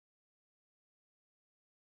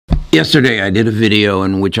Yesterday, I did a video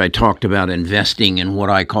in which I talked about investing in what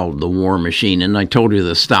I called the war machine, and I told you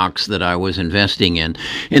the stocks that I was investing in.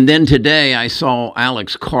 And then today, I saw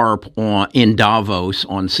Alex Karp in Davos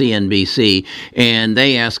on CNBC, and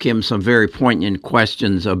they asked him some very poignant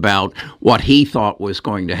questions about what he thought was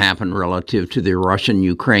going to happen relative to the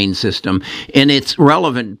Russian-Ukraine system. And it's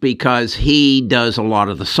relevant because he does a lot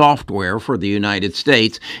of the software for the United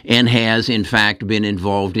States and has, in fact, been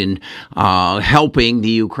involved in helping the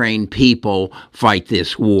Ukraine people fight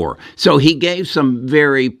this war. So he gave some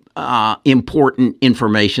very important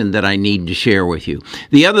information that I need to share with you.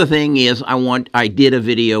 The other thing is I did a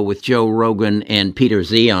video with Joe Rogan and Peter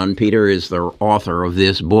Zion. Peter is the author of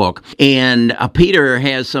this book. And Peter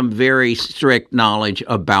has some very strict knowledge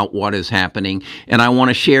about what is happening. And I want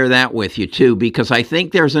to share that with you too, because I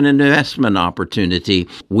think there's an investment opportunity.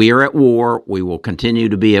 We are at war. We will continue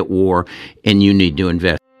to be at war, and you need to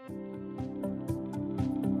invest.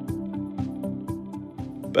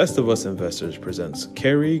 Best of Us Investors presents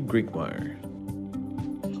Carrie Griegmeier.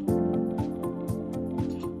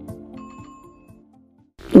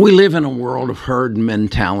 We live in a world of herd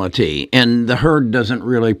mentality, and the herd doesn't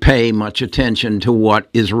really pay much attention to what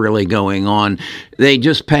is really going on. They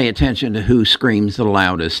just pay attention to who screams the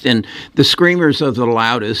loudest. And the screamers of the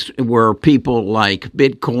loudest were people like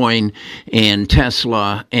Bitcoin and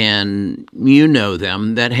Tesla, and you know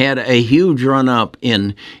them, that had a huge run-up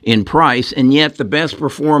in price, and yet the best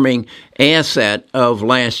performing asset of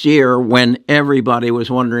last year, when everybody was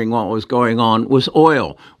wondering what was going on, was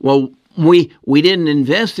oil. Well, we didn't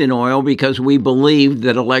invest in oil because we believed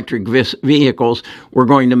that electric vehicles were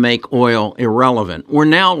going to make oil irrelevant. We're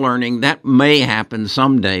now learning that may happen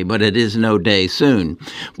someday, but it is no day soon.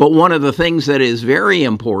 But one of the things that is very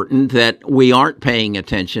important that we aren't paying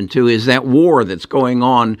attention to is that war that's going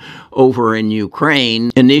on over in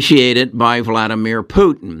Ukraine, initiated by Vladimir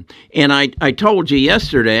Putin. And I told you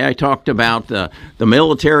yesterday, I talked about the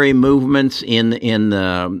military movements in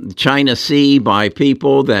the China Sea by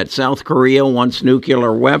people, that South Korea wants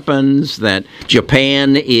nuclear weapons, that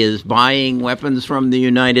Japan is buying weapons from the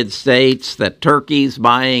United States, that Turkey's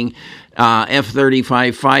buying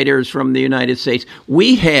F-35 fighters from the United States.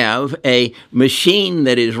 We have a machine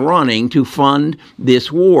that is running to fund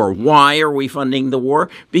this war. Why are we funding the war?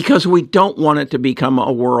 Because we don't want it to become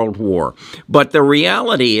a world war. But the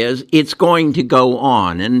reality is it's going to go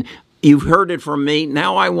on. And you've heard it from me.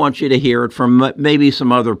 Now I want you to hear it from maybe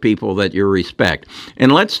some other people that you respect.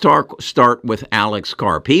 And let's start with Alex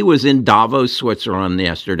Karp. He was in Davos, Switzerland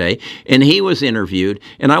yesterday, and he was interviewed.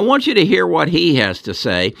 And I want you to hear what he has to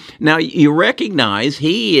say. Now, you recognize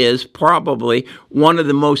he is probably one of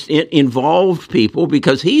the most involved people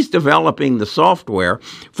because he's developing the software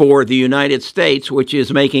for the United States, which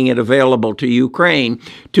is making it available to Ukraine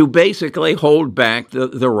to basically hold back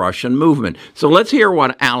the Russian movement. So let's hear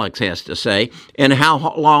what Alex has to say and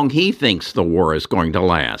how long he thinks the war is going to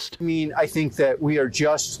last. I mean, I think that we are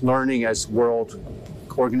just learning as world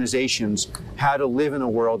organizations how to live in a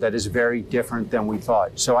world that is very different than we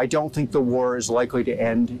thought. So I don't think the war is likely to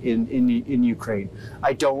end in Ukraine.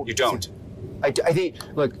 I don't. You don't? I think,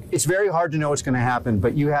 look, it's very hard to know what's going to happen,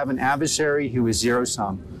 but you have an adversary who is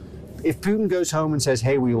zero-sum. If Putin goes home and says,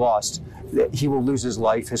 hey, we lost, he will lose his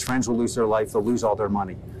life, his friends will lose their life, they'll lose all their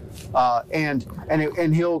money.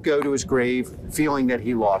 And he'll go to his grave feeling that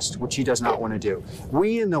he lost, which he does not want to do.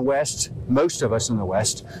 We in the West, most of us in the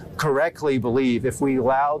West, correctly believe if we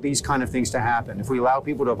allow these kind of things to happen, if we allow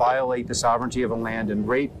people to violate the sovereignty of a land and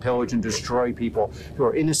rape, pillage, and destroy people who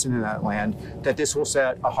are innocent in that land, that this will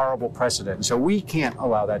set a horrible precedent. So we can't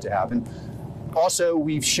allow that to happen. Also,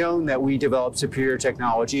 we've shown that we develop superior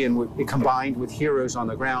technology, and combined with heroes on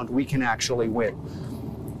the ground, we can actually win.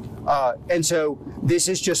 And so this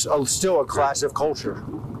is just still a class of culture.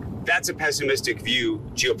 That's a pessimistic view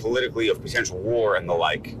geopolitically of potential war and the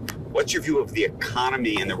like. What's your view of the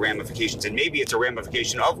economy and the ramifications? And maybe it's a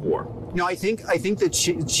ramification of war. No, I think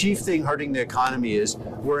the chief thing hurting the economy is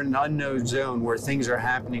we're in an unknown zone where things are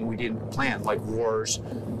happening we didn't plan, like wars,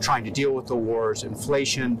 trying to deal with the wars,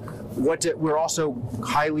 inflation. We're also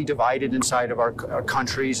highly divided inside of our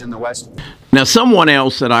countries in the West. Now, someone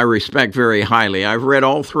else that I respect very highly, I've read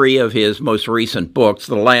all three of his most recent books,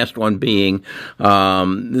 the last one being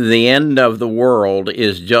The End of the World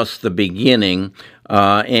is Just the Beginning,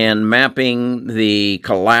 and Mapping the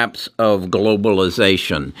Collapse of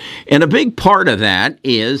Globalization. And a big part of that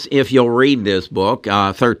is, if you'll read this book,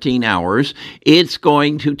 13 Hours, it's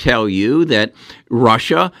going to tell you that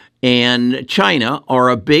Russia and China are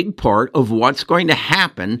a big part of what's going to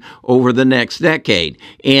happen over the next decade.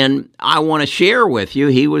 And I want to share with you,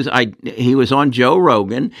 he was on Joe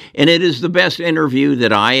Rogan, and it is the best interview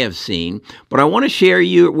that I have seen. But I want to share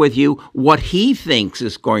with you what he thinks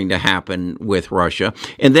is going to happen with Russia,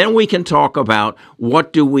 and then we can talk about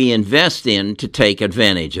what do we invest in to take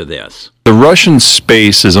advantage of this. The Russian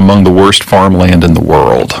space is among the worst farmland in the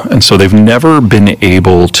world, and so they've never been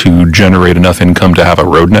able to generate enough income to have a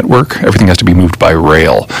road network. Everything has to be moved by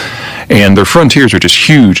rail. And their frontiers are just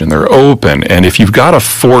huge, and they're open, and if you've got a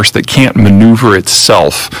force that can't maneuver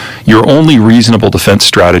itself, your only reasonable defense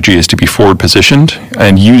strategy is to be forward positioned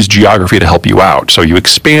and use geography to help you out. So you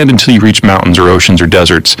expand until you reach mountains or oceans or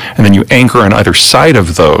deserts, and then you anchor on either side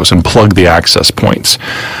of those and plug the access points.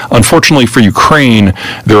 Unfortunately for Ukraine,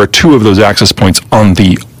 there are two of those access points on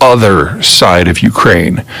the other side of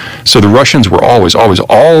Ukraine. So the Russians were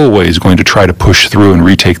always going to try to push through and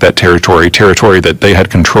retake that territory that they had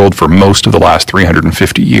controlled for most of the last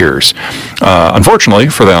 350 years. Unfortunately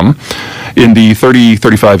for them, in the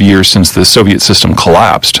 35 years since the Soviet system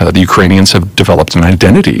collapsed, the Ukrainians have developed an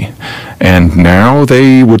identity, and now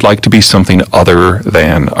they would like to be something other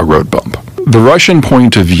than a road bump. The Russian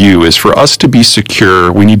point of view is for us to be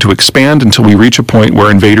secure, we need to expand until we reach a point where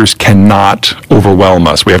invaders cannot overwhelm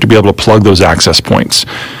us. We have to be able to plug those access points.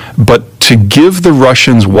 But to give the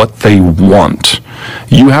Russians what they want,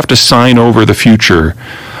 you have to sign over the future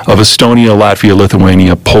of Estonia, Latvia,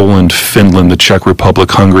 Lithuania, Poland, Finland, the Czech Republic,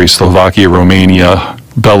 Hungary, Slovakia, Romania,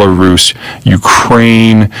 Belarus,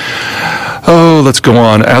 Ukraine, let's go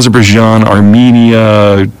on, Azerbaijan,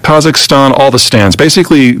 Armenia, Kazakhstan, all the stands.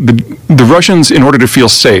 Basically, the Russians, in order to feel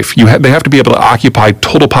safe, they have to be able to occupy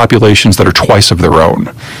total populations that are twice of their own.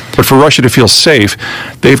 But for Russia to feel safe,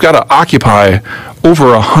 they've got to occupy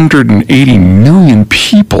over 180 million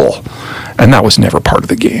people, and that was never part of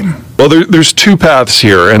the game. Well, there's two paths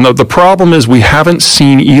here, and the problem is we haven't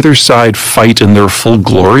seen either side fight in their full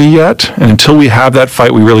glory yet, and until we have that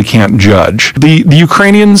fight, we really can't judge. The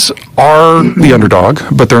Ukrainians are the underdog,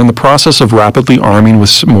 but they're in the process of rapidly arming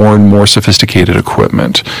with more and more sophisticated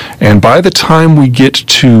equipment, and by the time we get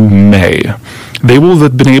to May, they will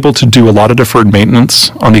have been able to do a lot of deferred maintenance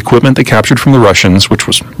on the equipment they captured from the Russians, which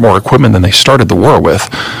was more equipment than they started the war with.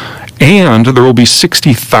 And there will be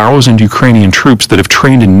 60,000 Ukrainian troops that have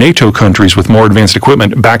trained in NATO countries with more advanced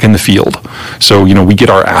equipment back in the field. So, we get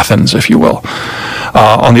our Athens, if you will.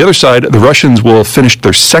 On the other side, the Russians will have finished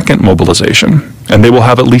their second mobilization, and they will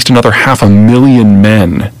have at least another 500,000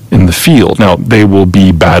 men in the field. Now, they will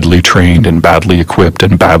be badly trained and badly equipped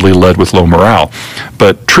and badly led with low morale.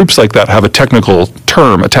 But troops like that have a technical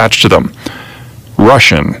term attached to them.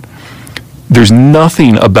 Russian. There's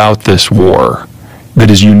nothing about this war that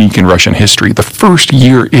is unique in Russian history. The first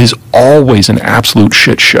year is always an absolute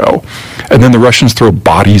shit show. And then the Russians throw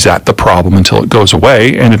bodies at the problem until it goes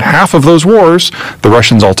away. And in half of those wars, the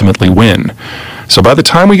Russians ultimately win. So by the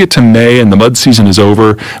time we get to May and the mud season is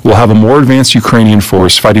over, we'll have a more advanced Ukrainian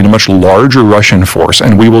force fighting a much larger Russian force.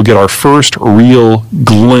 And we will get our first real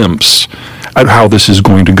glimpse at how this is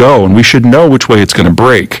going to go. And we should know which way it's going to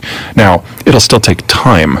break. Now, it'll still take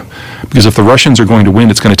time, because if the Russians are going to win,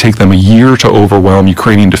 it's going to take them a year to overwhelm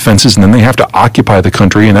Ukrainian defenses, and then they have to occupy the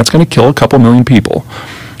country, and that's going to kill a couple million people.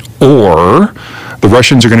 Or the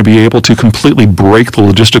Russians are going to be able to completely break the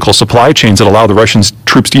logistical supply chains that allow the Russian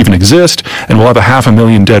troops to even exist, and we'll have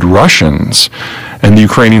 500,000 dead Russians, and the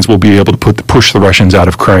Ukrainians will be able to push the Russians out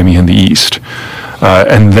of Crimea in the east.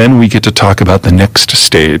 And then we get to talk about the next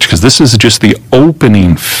stage, because this is just the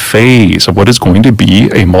opening phase of what is going to be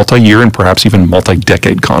a multi-year and perhaps even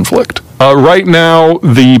multi-decade conflict. Right now,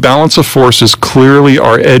 the balance of forces clearly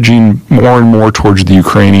are edging more and more towards the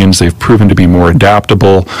Ukrainians. They've proven to be more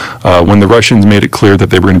adaptable. When the Russians made it clear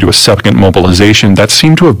that they were going to do a second mobilization, that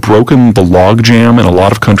seemed to have broken the logjam in a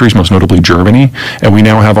lot of countries, most notably Germany. And we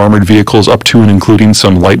now have armored vehicles up to and including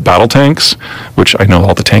some light battle tanks, which I know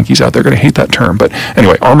all the tankies out there are going to hate that term. But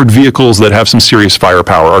anyway, armored vehicles that have some serious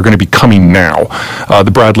firepower are going to be coming now.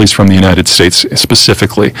 The Bradleys from the United States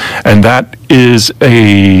specifically. And that is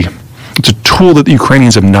it's a tool that the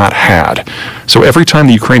Ukrainians have not had. So every time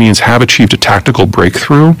the Ukrainians have achieved a tactical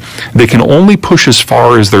breakthrough, they can only push as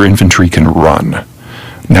far as their infantry can run.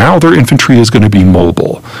 Now their infantry is going to be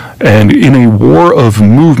mobile. And in a war of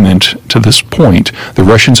movement to this point, the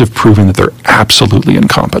Russians have proven that they're absolutely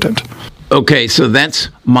incompetent. Okay, so that's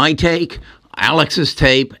my take, Alex's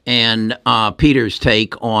tape, and Peter's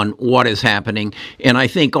take on what is happening. And I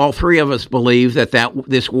think all three of us believe that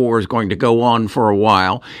this war is going to go on for a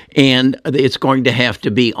while, and it's going to have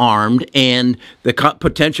to be armed. And the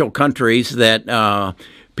potential countries that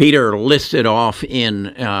Peter listed off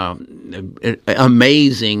in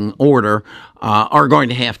amazing order, are going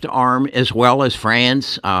to have to arm, as well as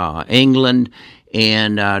France, England,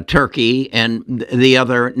 and Turkey, and the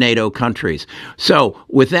other NATO countries. So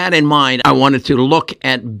with that in mind, I wanted to look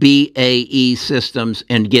at BAE Systems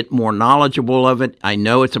and get more knowledgeable of it. I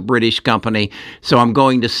know it's a British company, so I'm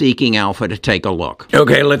going to Seeking Alpha to take a look.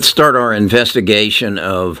 Okay, let's start our investigation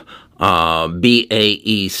of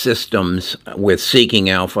BAE Systems with Seeking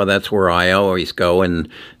Alpha. That's where I always go, and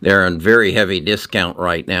they're on very heavy discount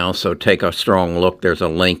right now, so take a strong look. There's a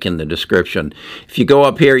link in the description. If you go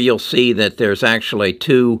up here, you'll see that there's actually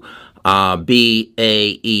two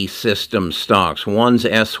BAE Systems stocks. One's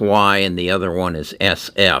SY and the other one is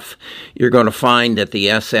SF. You're going to find that the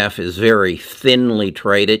SF is very thinly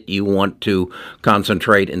traded. You want to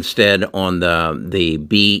concentrate instead on the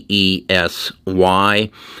BESY,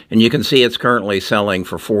 and you can see it's currently selling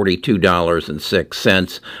for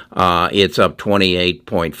 $42.06. It's up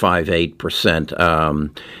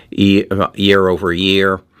 28.58% year over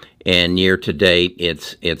year, and year to date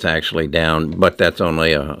it's actually down, but that's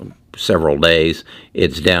only several days.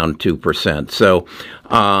 It's down 2%. So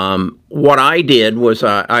what I did was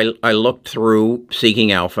I looked through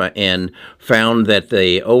Seeking Alpha and found that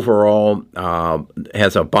the overall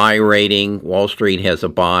has a buy rating. Wall Street has a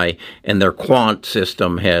buy, and their quant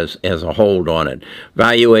system has a hold on it.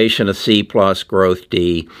 Valuation of C+, growth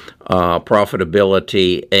D,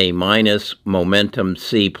 profitability A-, momentum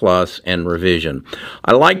C+, and revision.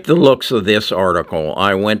 I like the looks of this article.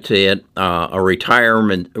 I went to it, a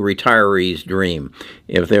retiree's dream.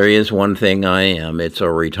 If there is one thing I am, it's a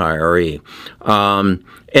retiree.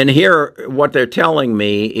 And here, what they're telling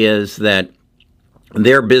me is that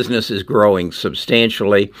their business is growing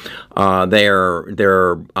substantially.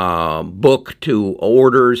 Their book to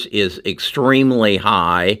orders is extremely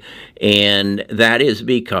high, and that is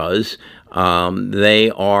because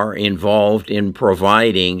they are involved in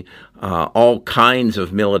providing all kinds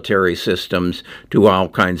of military systems to all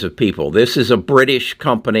kinds of people. This is a British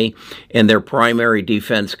company, and their primary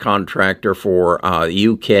defense contractor for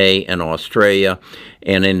UK and Australia,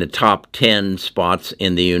 and in the top 10 spots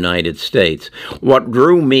in the United States. What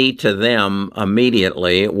drew me to them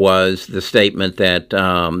immediately was the statement that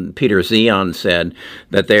Peter Zeihan said,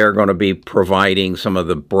 that they are going to be providing some of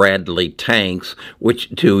the Bradley tanks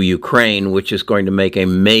to Ukraine, which is going to make a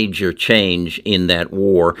major change in that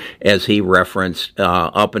war. As he referenced,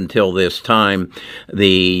 up until this time, the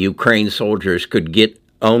Ukraine soldiers could get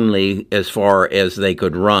only as far as they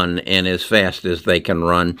could run and as fast as they can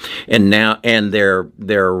run, and they're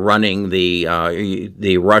running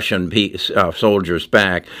the Russian soldiers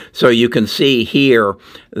back. So you can see here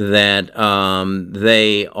that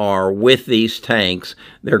they are, with these tanks,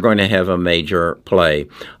 they're going to have a major play.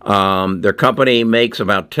 Their company makes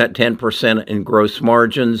about 10% in gross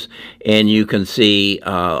margins, and you can see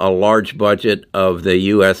a large budget of the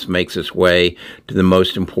U.S. makes its way to the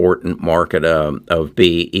most important market of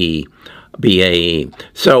BAE.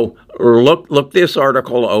 So look this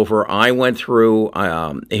article over. I went through,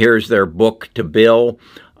 here's their book to bill,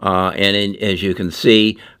 and as you can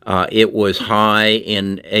see, it was high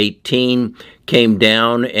in 18, came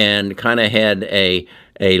down and kind of had a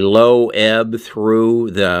low ebb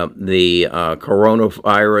through the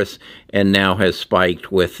coronavirus, and now has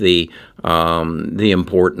spiked with the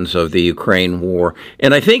importance of the Ukraine war.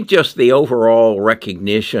 And I think just the overall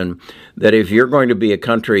recognition that if you're going to be a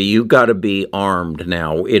country, you've got to be armed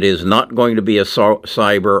now. It is not going to be a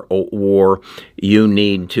cyber war. You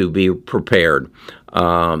need to be prepared.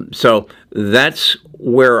 So that's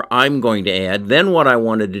where I'm going to add. Then what I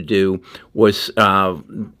wanted to do was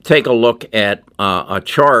take a look at a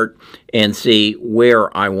chart and see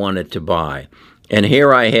where I wanted to buy. And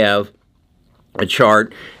here I have a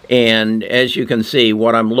chart, and as you can see,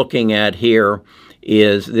 what I'm looking at here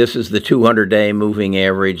is this is the 200-day moving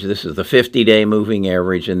average, this is the 50-day moving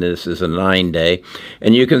average, and this is a 9-day.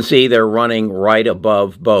 And you can see they're running right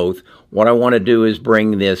above both. What I want to do is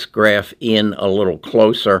bring this graph in a little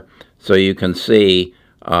closer so you can see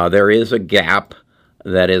there is a gap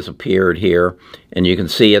that has appeared here, and you can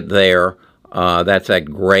see it there. That's that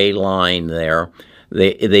gray line there.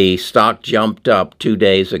 The stock jumped up 2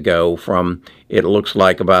 days ago from, it looks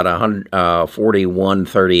like about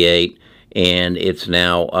 41.38, and it's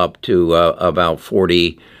now up to about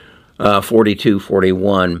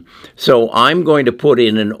 42.41. So I'm going to put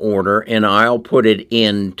in an order, and I'll put it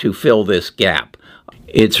in to fill this gap.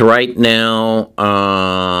 It's right now,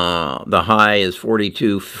 the high is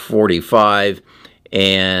 42.45,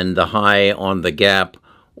 and the high on the gap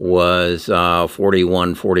was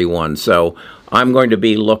 41.41. So I'm going to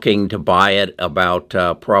be looking to buy it about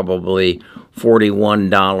probably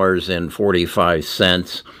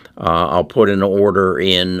 $41.45. I'll put an order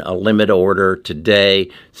in, a limit order today,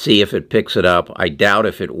 see if it picks it up. I doubt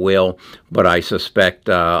if it will, but I suspect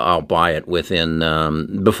I'll buy it within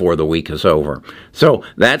before the week is over. So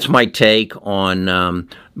that's my take on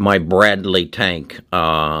my Bradley tank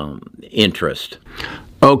interest.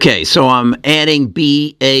 Okay, so I'm adding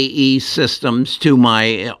BAE Systems to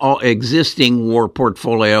my existing war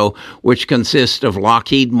portfolio, which consists of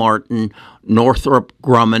Lockheed Martin, Northrop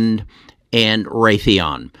Grumman, and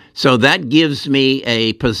Raytheon. So that gives me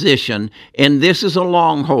a position, and this is a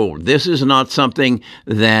long hold. This is not something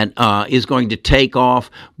that is going to take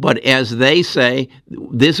off, but as they say,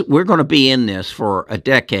 we're going to be in this for a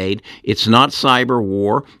decade. It's not cyber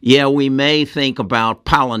war. Yeah, we may think about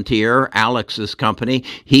Palantir, Alex's company.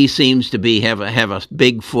 He seems to have a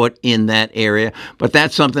big foot in that area, but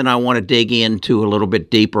that's something I want to dig into a little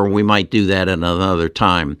bit deeper. We might do that at another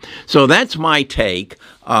time. So that's my take.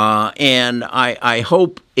 And I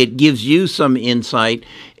hope it gives you some insight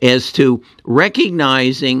as to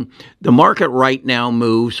recognizing the market right now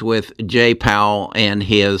moves with Jay Powell and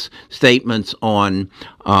his statements on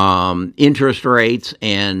interest rates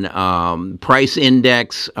and price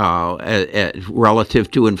index relative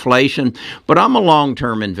to inflation. But I'm a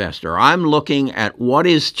long-term investor. I'm looking at what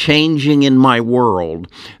is changing in my world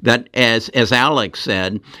that, as Alex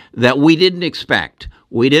said, that we didn't expect.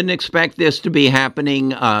 We didn't expect this to be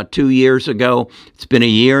happening 2 years ago. It's been a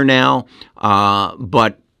year now,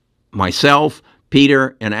 but myself,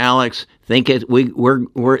 Peter, and Alex think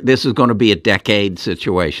this is going to be a decade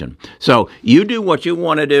situation. So you do what you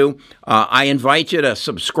want to do. I invite you to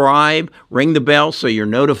subscribe, ring the bell so you're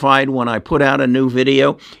notified when I put out a new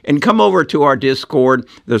video, and come over to our Discord.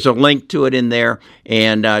 There's a link to it in there,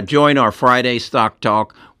 and join our Friday Stock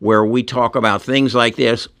Talk where we talk about things like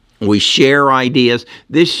this. We share ideas.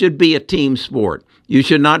 This should be a team sport. You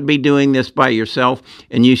should not be doing this by yourself,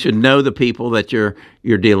 and you should know the people that you're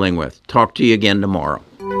dealing with. Talk to you again tomorrow.